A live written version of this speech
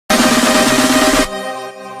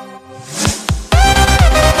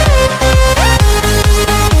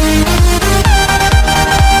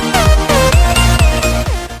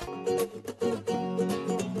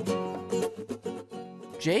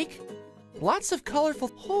lots of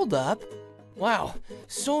colorful... Hold up. Wow,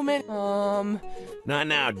 so many... Not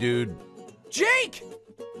now, dude. Jake!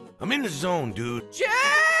 I'm in the zone, dude.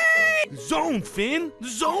 Jake! Zone, Finn! The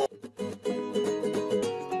zone!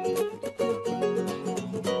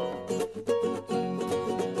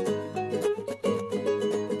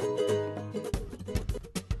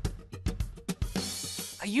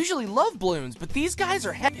 I usually love Bloons, but these guys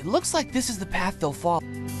are heavy. It looks like this is the path they'll follow.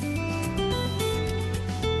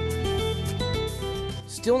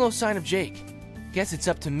 Still no sign of Jake. Guess it's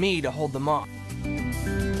up to me to hold them off.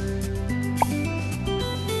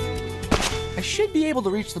 I should be able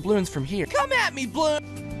to reach the Bloons from here. Come at me, Bloon!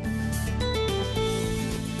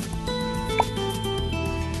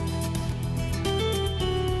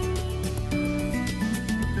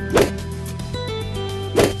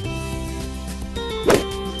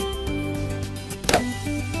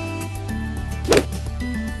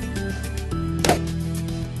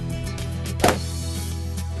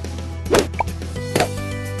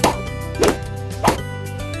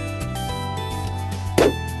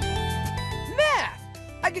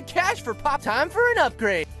 Cash for pop. Time for an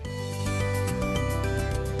upgrade.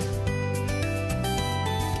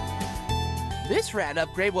 This rat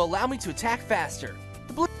upgrade will allow me to attack faster.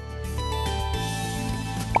 The blue...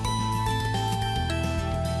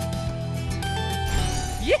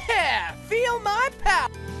 Yeah! Feel my power!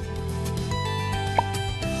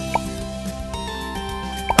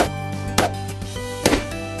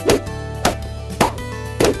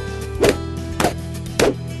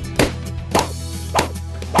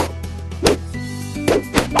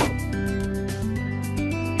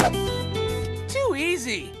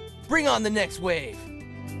 Easy! Bring on the next wave!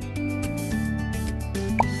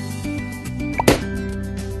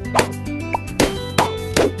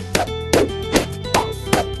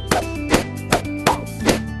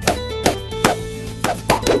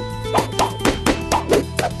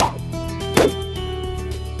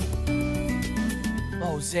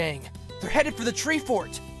 Oh, Zang. They're headed for the tree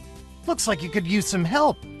fort! Looks like you could use some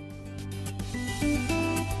help.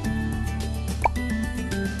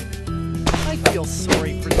 I feel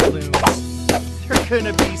sorry for the Bloons. They're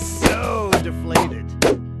gonna be so deflated.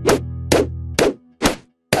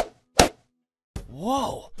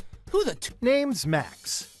 Whoa! Who the Name's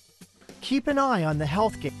Max. Keep an eye on the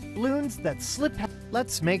health gate. Bloons that slip.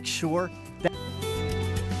 Let's make sure that.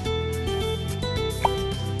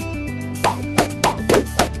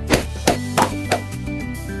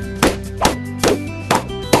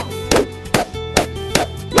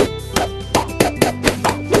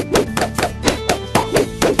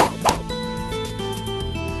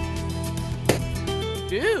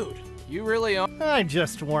 Dude, you really are. I'm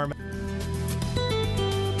just warm.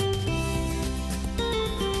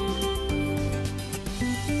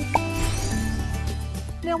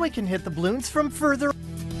 Now we can hit the Bloons from further.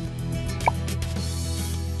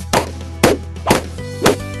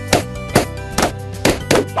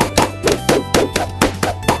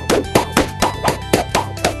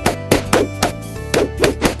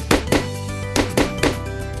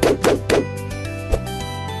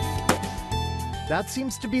 That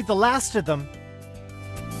seems to be the last of them.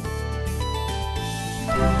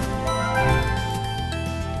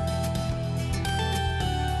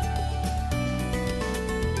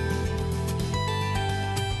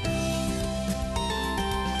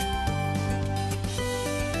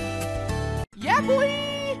 Yeah, boy!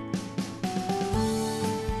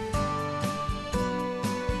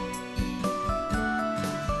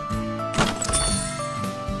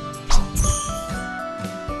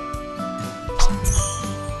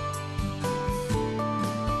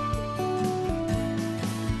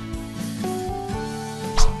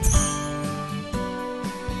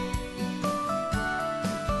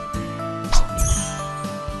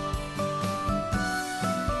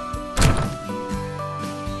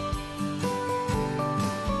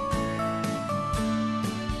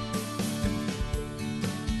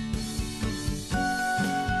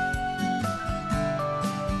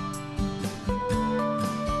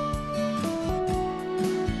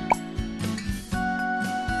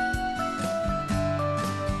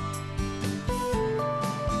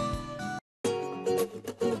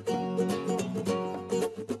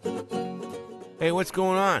 Hey, what's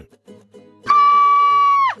going on?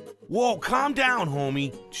 Whoa, calm down,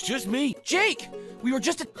 homie. It's just me. Jake! We were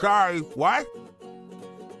just Sorry, what?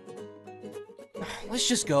 Let's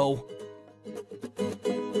just go.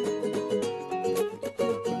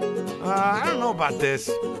 I don't know about this.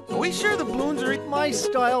 Are we sure the Bloons are... My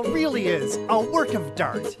style really is a work of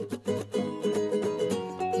art.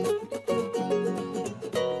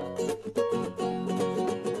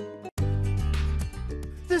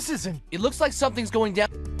 This isn't... It looks like something's going down.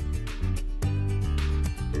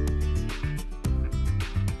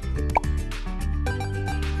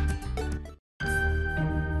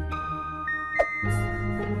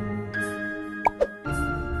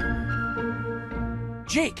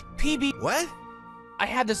 Jake, PB. What? I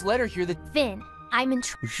have this letter here that... Finn, I'm in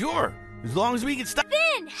trouble. Sure, as long as we can stop.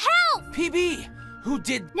 Finn, help! PB! Who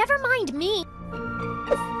did... Never mind me.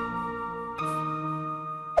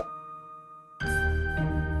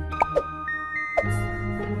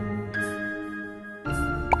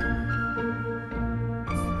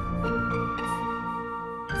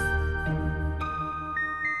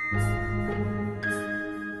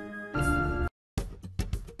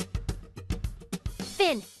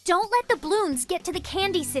 Finn, don't let the Bloons get to the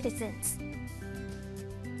candy citizens.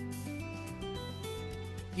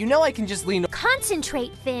 You know I can just lean...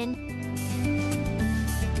 Concentrate, Finn.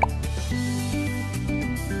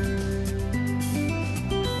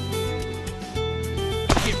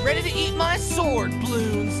 Get ready to eat my sword,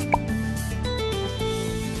 Bloons!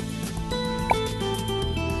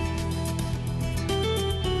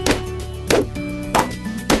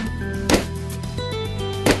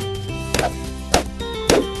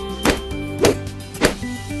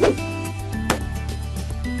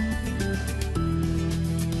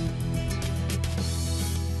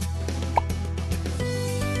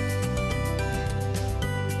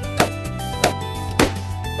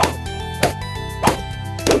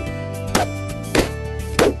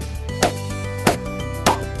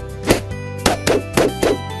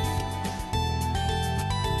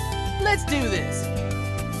 Let's do this!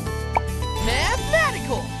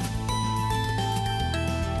 Mathematical!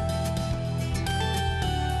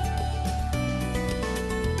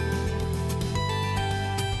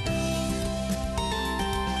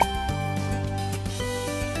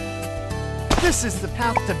 This is the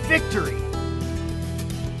path to victory.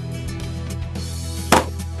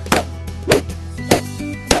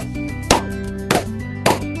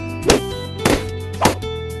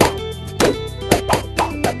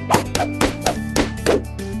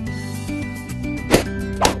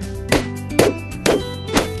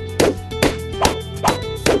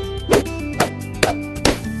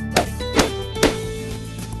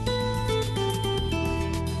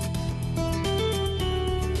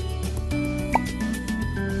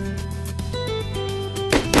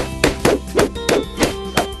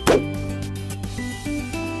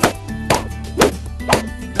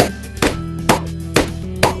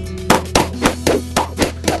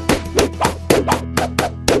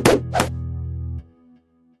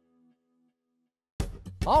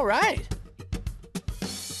 All right.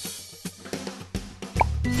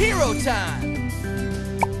 Hero time!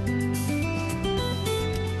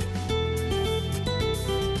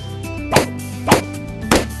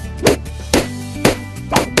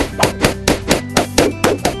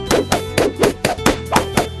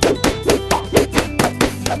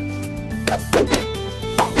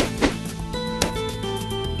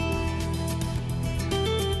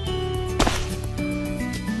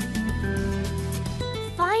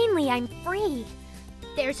 Finally, I'm free.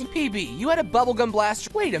 There's an... PB, you had a bubblegum blaster.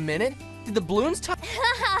 Wait a minute. Did the Bloons touch?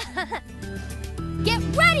 Get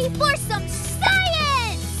ready for some science!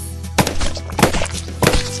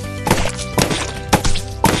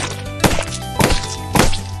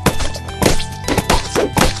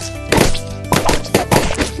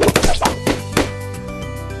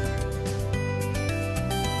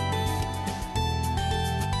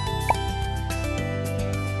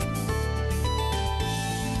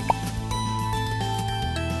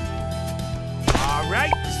 All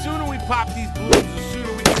right, the sooner we pop these balloons, the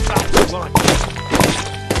sooner we can stop the launch.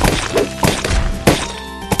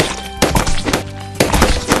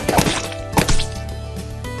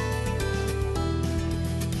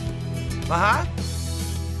 Uh-huh.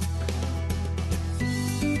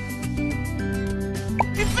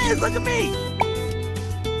 Hey, fans, look at me!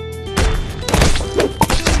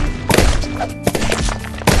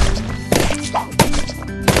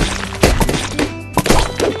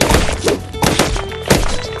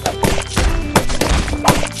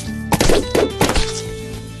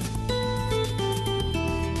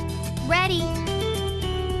 Ready.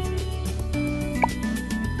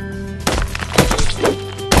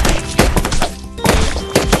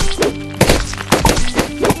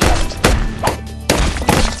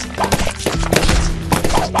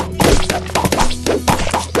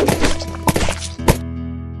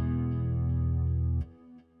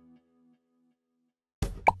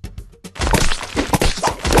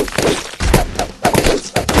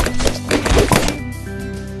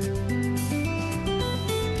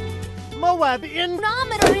 Moab in...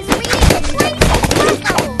 Chronometer is reading the place at that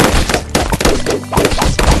level.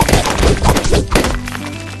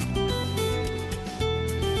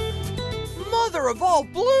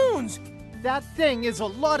 That thing is a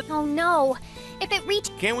lot of... Oh no. If it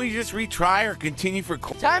reaches... Can't we just retry or continue for...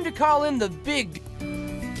 Time to call in the big...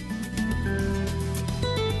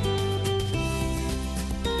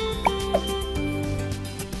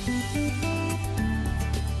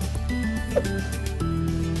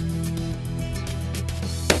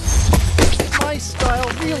 My style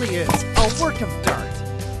really is a work of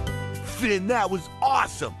art. Finn, that was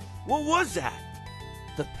awesome. What was that?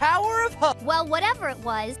 The power of hug. Well, whatever it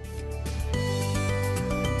was.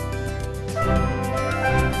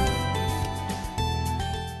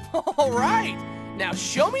 All right. Now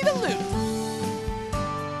show me the loot.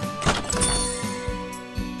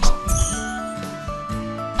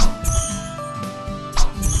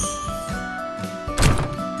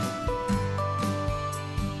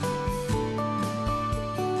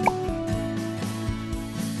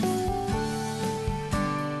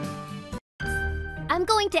 I'm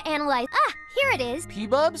going to analyze... Ah, here it is.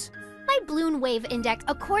 P-Bubs, My balloon wave index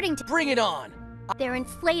according to... bring it on. They're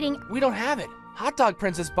inflating... We don't have it. Hot Dog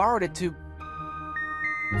Princess borrowed it to